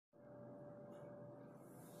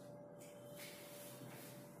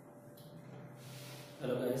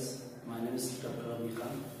Hello guys, my name is Dr.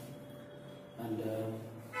 Haloalkanes and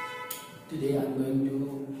today I am going to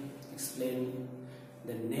explain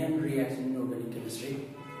the named reaction in organic chemistry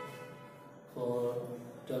for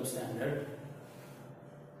 12th standard.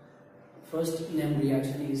 First named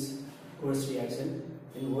reaction is Wurtz reaction.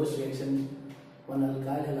 In Wurtz reaction, one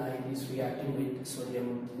alkyl halide is reacting with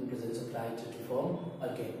sodium in presence of light to form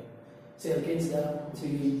alkane. So alkanes the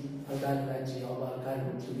alkyl halide of alkyl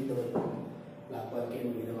group to be developed. Alkane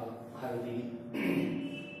with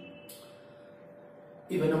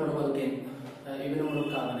even number of alkane, even number of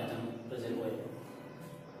carbon atom present oil.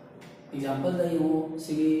 Example that you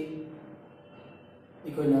see,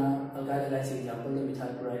 alkyl halide example the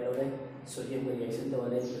methyl chloride sodium reaction the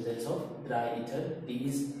presence of dry ether. D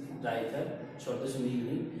is dry ether. Shortest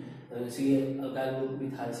meaning. See alkyl group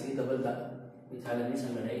methyl see double the methyl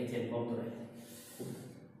and ethane form.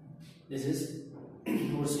 This is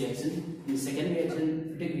Wurtz reaction. The second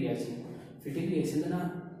reaction, Fitic reaction. Fitic reaction na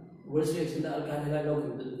Wurtz reaction the alkyl halide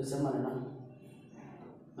log the same manner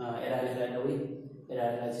na aryl halide logi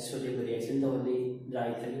aryl halide sodium reaction the only dry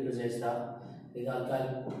ether presence the alkyl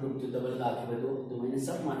group to double la ke badu to mean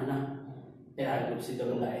same manner na aryl group se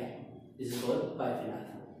double la. This is called biphenyl.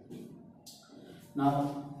 Now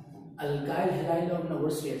alkyl halide log na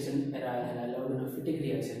Wurtz reaction aryl halide log na Fitic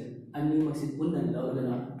reaction ani maxi punnan log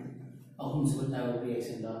na ahum type of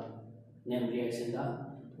reaction the named reaction the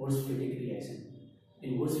Wurtz Fitic reaction. In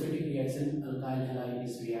Wurtz Fitic reaction, alkyl halide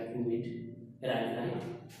is reacting with aryl halide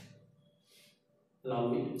along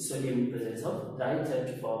with sodium in presence of dry ether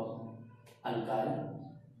to form alkyl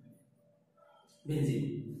benzene.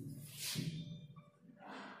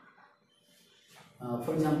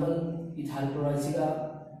 For example, ethyl chloride का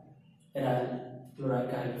aryl chloride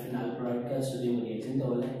का phenyl chloride का sodium reaction तो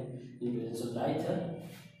वाला in presence of dry ether.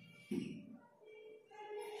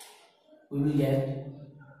 We will get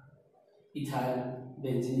ethyl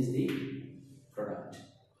benzene is the product,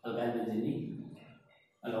 alkyl benzene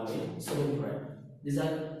along with sodium chloride. These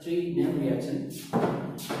are three named reactions,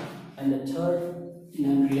 and the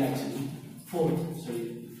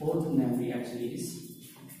fourth named reaction is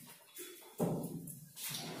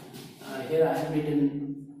here I have written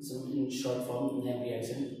some in short form named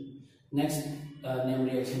reaction. Next named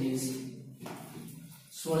reaction is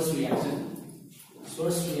Wurtz reaction.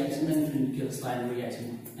 Wurtz reaction and Phenols reaction.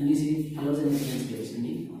 And you see halogen exchange reaction.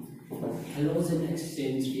 Halogen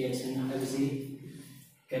exchange reaction. How do you see?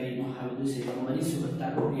 How do you say? Many super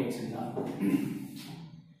type of reaction.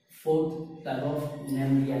 Fourth type of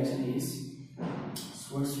named reaction is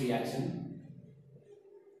Wurtz reaction.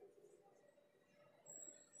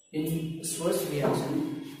 In Wurtz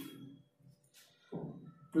reaction,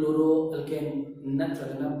 chloroalkane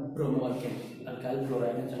natragana bromoalkane. Alkyl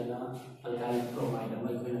chloride natragana alkyl bromide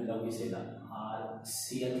amai koina log se da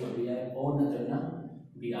RCl ko bhi hai or natragana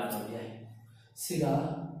Br ho gaya hai. Siga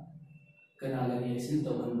kana reaction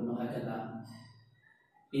to banno ha kana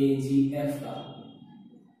AgF ka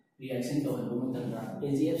reaction to banno tanda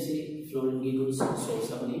AgF se fluorine ki good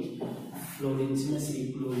source apni fluorine se se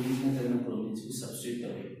chlorine natragana bromine se substitute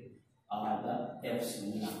kare the F se.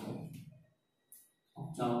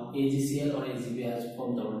 Now AgCl or AgB has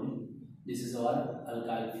formed already. This is our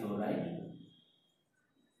alkyl fluoride.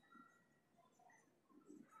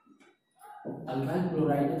 Alkyl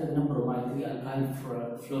chloride is the bromide the alkyl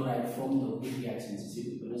fluoride formed the reactions. This is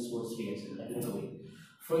the Wurtz reaction.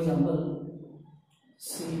 For example,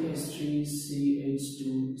 CH3 CH2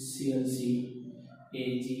 ClC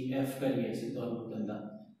AgF ka reaction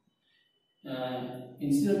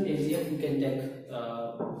instead of AgF we can take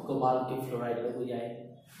cobalt fluoride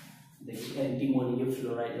the antimony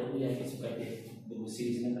fluoride the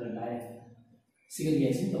series में करना है सिगल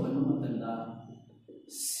reaction तो हम मतलब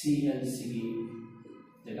ClC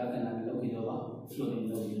जगह का नाम लोग इधर fluorine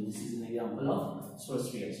लोग. This is an example of Wurtz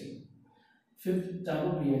reaction. Fifth type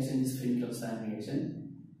of reaction is Phenols reaction.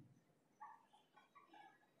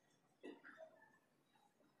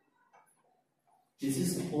 This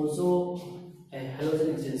is also a halogen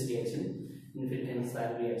exchange reaction. In Phenols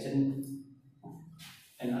reaction,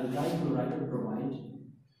 an alkyl chloride or bromide,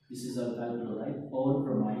 this is alkyl chloride or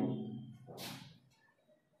bromide,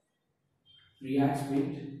 reacts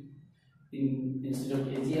with, instead of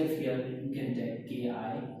AgF here you can take Ki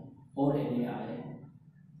or NaI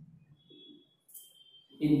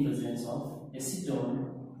in presence of acetone,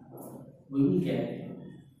 we will get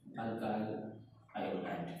alkyl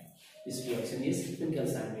iodide. This reaction is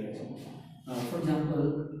Phenols reaction. For example,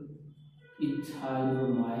 ethyl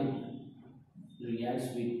bromide reacts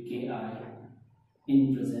with Ki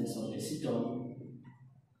in presence of acetone,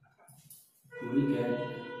 we will get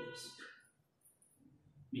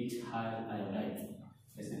with higher iodide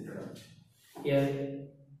as the product. Here,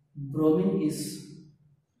 bromine is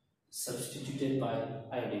substituted by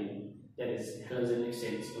iodine, that is halogen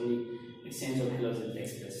exchange, only exchange of halogen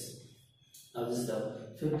takes place. Now this is the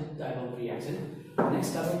fifth type of reaction.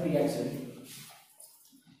 Next type of reaction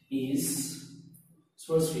is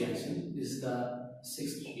Schwarz reaction. This is the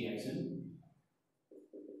sixth reaction.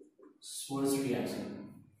 Schwarz reaction.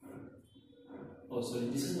 Oh sorry,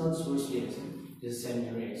 this is not Schwarz reaction, this is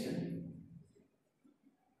SN1 reaction.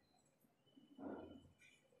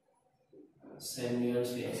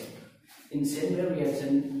 SN1 reaction. In SN1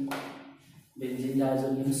 reaction, benzene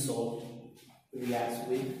diazonium salt reacts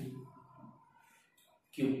with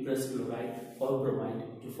cuprous chloride or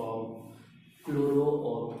bromide to form chloro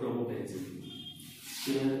or bromobenzene.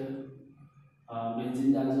 Here,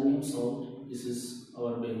 benzene diazonium salt. This is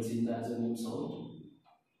our benzene diazonium salt.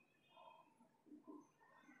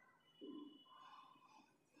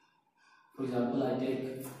 For example, I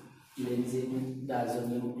take benzene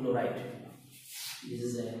diazonium chloride. This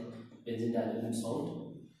is a benzene diazonium salt.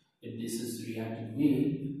 If this is reacted with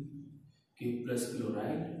cuprous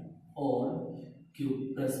chloride or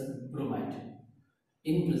cuprous bromide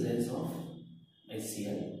in presence of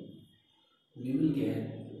HCl, we will get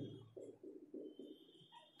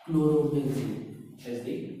chlorobenzene as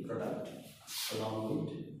the product along with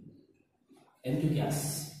N2 gas.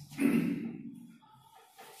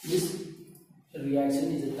 This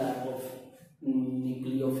reaction is a type of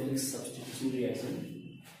nucleophilic substitution reaction.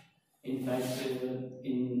 In fact,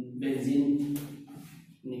 in benzene,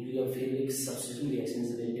 nucleophilic substitution reaction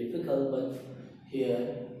is very difficult, but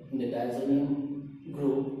here in the diazonium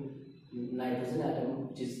group, nitrogen atom,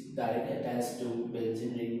 which is directly attached to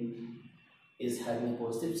benzene ring, is having a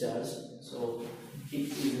positive charge, so it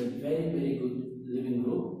is a very good leaving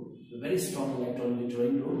group, a very strong electron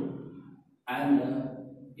withdrawing group, and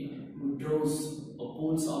it withdraws or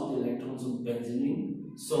pulls out the electrons of benzene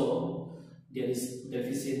ring, so there is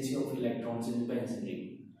deficiency of electrons in the benzene ring.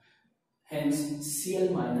 Hence,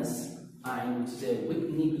 Cl minus ion, which is a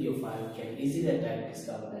weak nucleophile, can easily attack this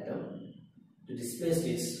carbon atom to displace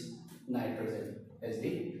this nitrogen as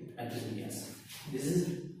the nitrogen gas. This is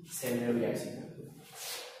SN1 reaction.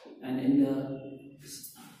 And in the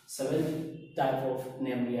seventh type of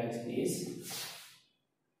named reaction is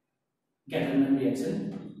Gattermann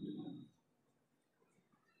reaction.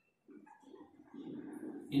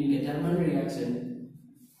 In Gattermann reaction,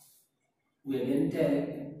 we again take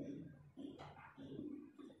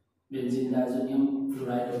benzene diazonium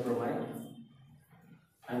chloride or bromide,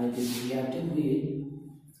 and it is reacted with,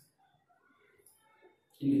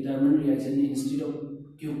 in Gattermann reaction, instead of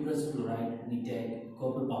cuprous chloride, we take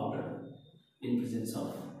copper powder in presence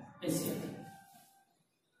of HCl,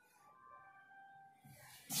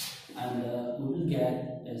 and we will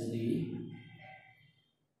get as the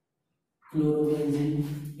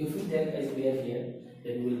chlorobenzene. If we take as we have here,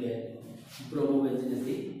 then we will get bromobenzene as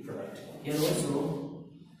the product. Here also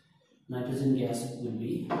nitrogen gas will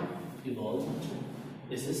be evolved.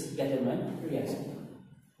 This is Gattermann reaction.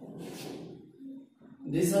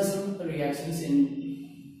 These are some reactions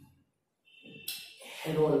in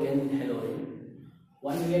Haloalkane and Haloarene.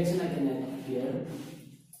 One reaction I can add here,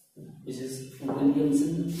 which is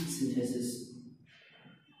Williamson synthesis.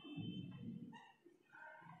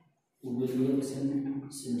 Williamson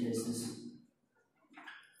synthesis.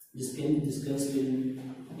 This can be discussed in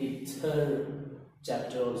the third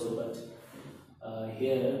chapter also, but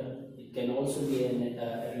here it can also be a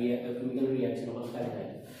chemical reaction of alkyl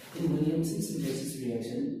halide. In Williamson synthesis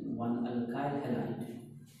reaction, one alkyl halide,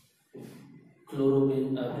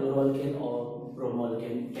 chloroalkane or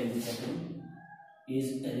bromoalkane can be taken,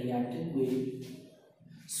 is reacted with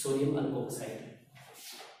sodium alkoxide.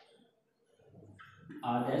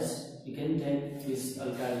 R dash, you can take this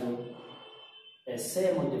alkyl group as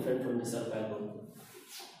same or different from this alkyl group.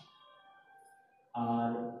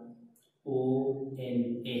 R O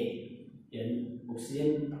N A. Then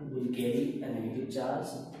oxygen will carry a negative charge,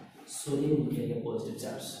 sodium will carry a positive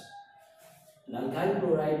charge. An alkyl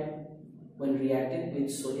chloride, when reacted with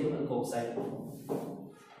sodium alkoxide,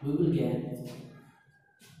 we will get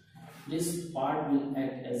this part will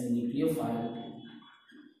act as a nucleophile.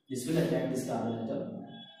 This will attack this carbon atom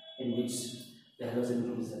in which the halogen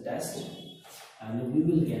group is attached, and we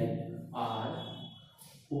will get R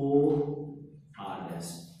O R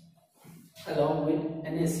dash along with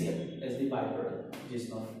NaCl as the byproduct, which is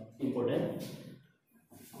not important.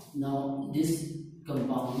 Now this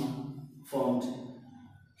compound formed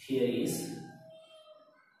here is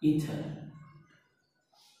ether.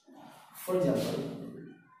 For example,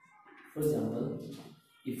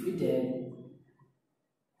 if we take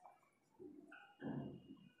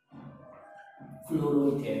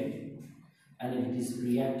chloroethane, and it is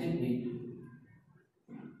reacted with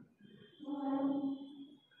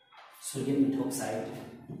sodium methoxide.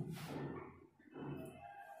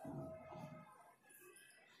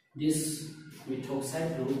 This methoxide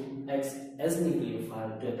group acts as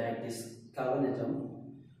nucleophile to attack this carbon atom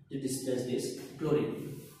to displace this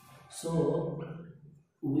chlorine. So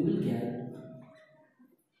we will get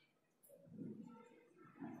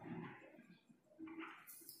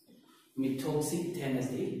methoxyethane as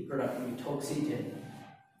the product. Methoxyethane.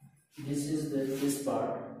 This is this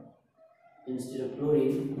part. Instead of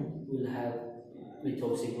chlorine, we will have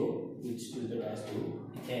methoxy group, which will be attached to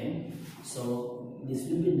ethane. So this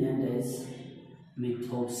will be named as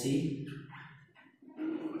methoxyethane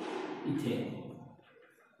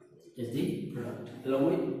as the product along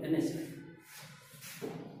with NaCl.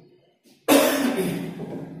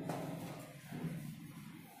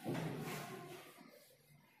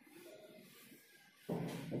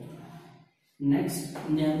 Next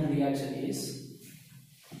named reaction is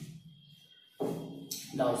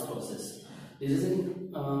Dawes process. This is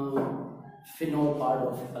in phenol part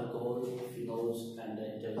of alcohol, phenols, and the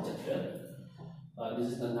chapter. This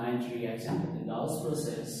is the 9th reaction. The Dawes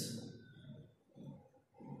process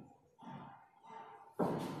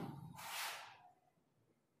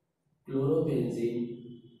chlorobenzene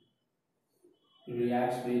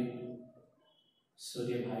reacts with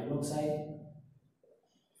sodium hydroxide.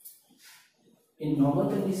 In normal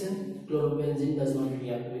condition, chlorobenzene does not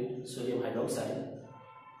react with sodium hydroxide,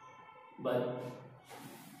 but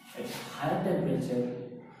at higher temperature,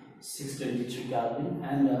 623 Kelvin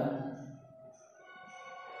and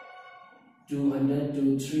 200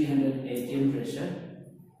 to 300 atm pressure,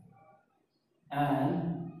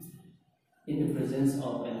 and in the presence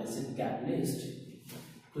of an acid catalyst,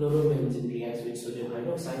 chlorobenzene reacts with sodium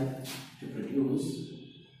hydroxide to produce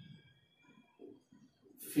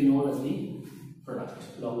phenol as the product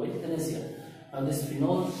along with NaCl. Now this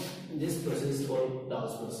phenol, this process is called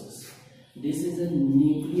Dawes process. This is a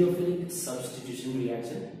nucleophilic substitution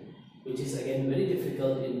reaction, which is again very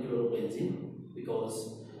difficult in chlorobenzene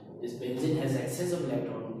because this benzene has excess of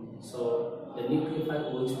electron, so the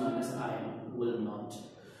nucleophile OH minus ion will not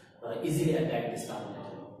easily attack this carbon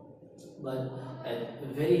atom. But at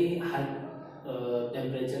very high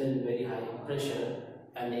temperature and very high pressure,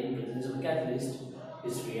 and in presence of a catalyst,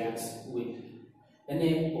 this reacts with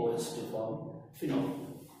NaOH to form phenol.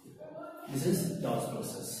 This is Dawes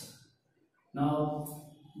process. Now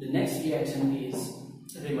the next reaction is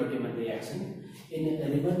Revertement reaction. In a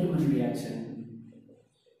Revertement reaction,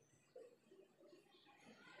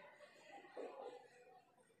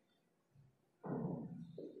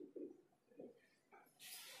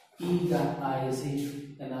 Ega IC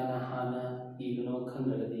Anana Hana Igno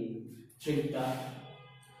Kandagadi Tricta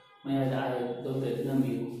Mayada I Dr.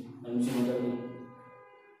 Namu and Sumadani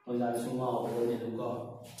was also out of the Luka.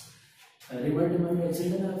 Revertement reaction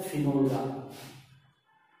is a phenol.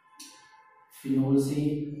 Phenol C,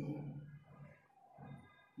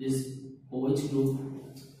 this OH group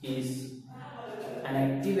is an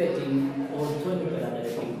activating ortho and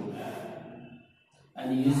para-directing group, and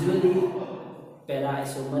usually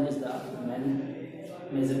para-isomer is the main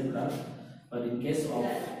major product, but in case of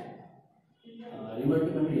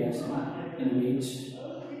revertement reaction in which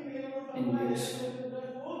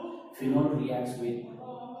phenol reacts with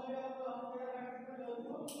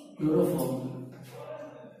chloroform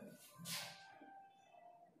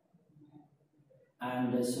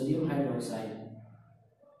and sodium hydroxide,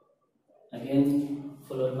 again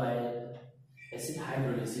followed by acid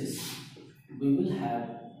hydrolysis, we will have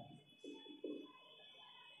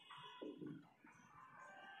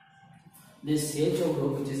this CHO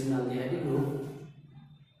group, which is an aldehyde group,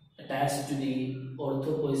 attached to the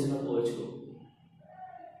ortho position of OH group.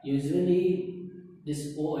 Usually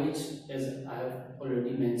this OH, as I have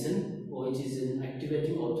already mentioned, OH is an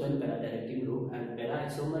activating ortho and para-directing group, and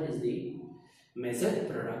para-isomer is the major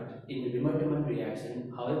product in the revertement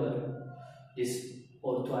reaction. However, this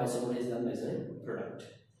orthoisomer is the major product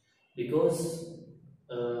because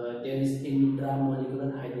there is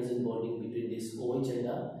intramolecular hydrogen bonding between this OH and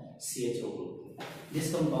the CHO group.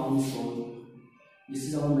 This compound is called, this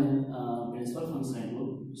is our main principal functional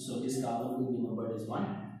group, so this carbon will be numbered as 1,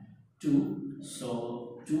 2,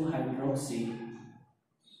 so 2-hydroxy.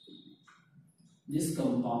 This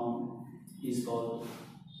compound is called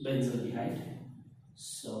benzaldehyde.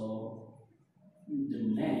 So the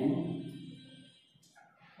name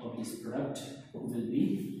of this product will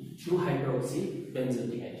be 2-hydroxy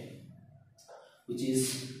benzaldehyde, which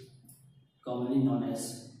is commonly known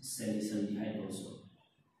as salicylaldehyde also.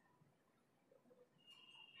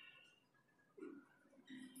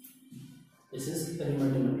 This is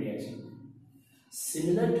Riemann-Diamond reaction.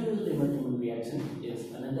 Similar to Riemann-Diamond reaction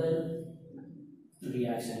is another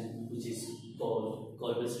reaction which is called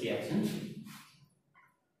Kolbe's reaction.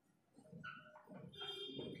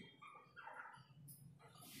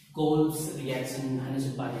 Kolbe's reaction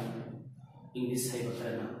hanusu pani English haiba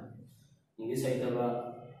karana English haitaba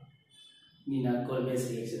mina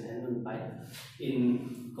Kolbe's reaction hanu pai.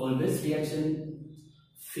 In Kolbe's reaction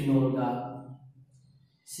phenol ga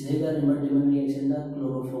sineda Riemann-Diamond reaction da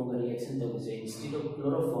chloroform ka reaction tawse. Instead of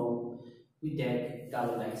chloroform we take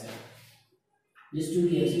carbon dioxide. These two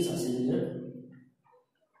reactions are similar.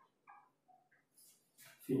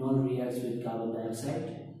 Phenol reacts with carbon dioxide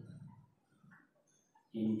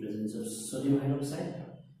in presence of sodium hydroxide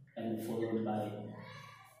and followed by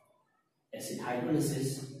acid hydrolysis.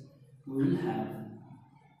 We will have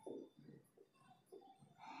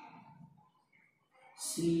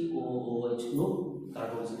COOH group,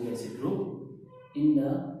 carboxylic acid group, in the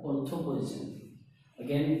ortho position.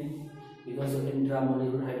 Again, because of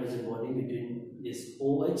intramolecular hydrogen bonding between this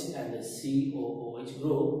OH and the COOH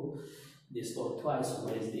group, this ortho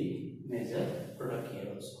isomer is the major product here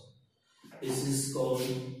also. This is called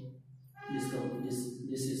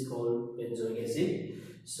benzoic acid.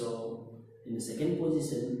 So in the second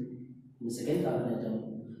position, in the second carbon atom,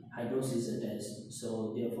 hydroxy is attached. So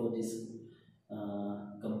therefore this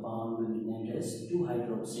compound will be named as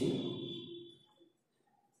 2-hydroxy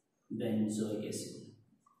benzoic acid.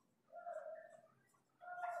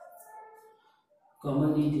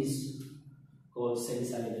 Commonly it is called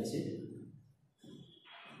salicylic acid.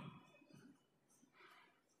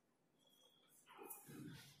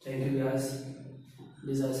 Thank you guys.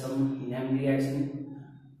 These are some name reaction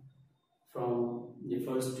from the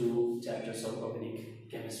first two chapters of organic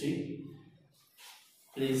chemistry.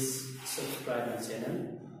 Please subscribe my channel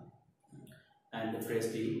and press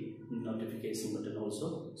the notification button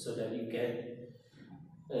also so that you get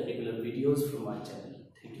regular videos from my channel.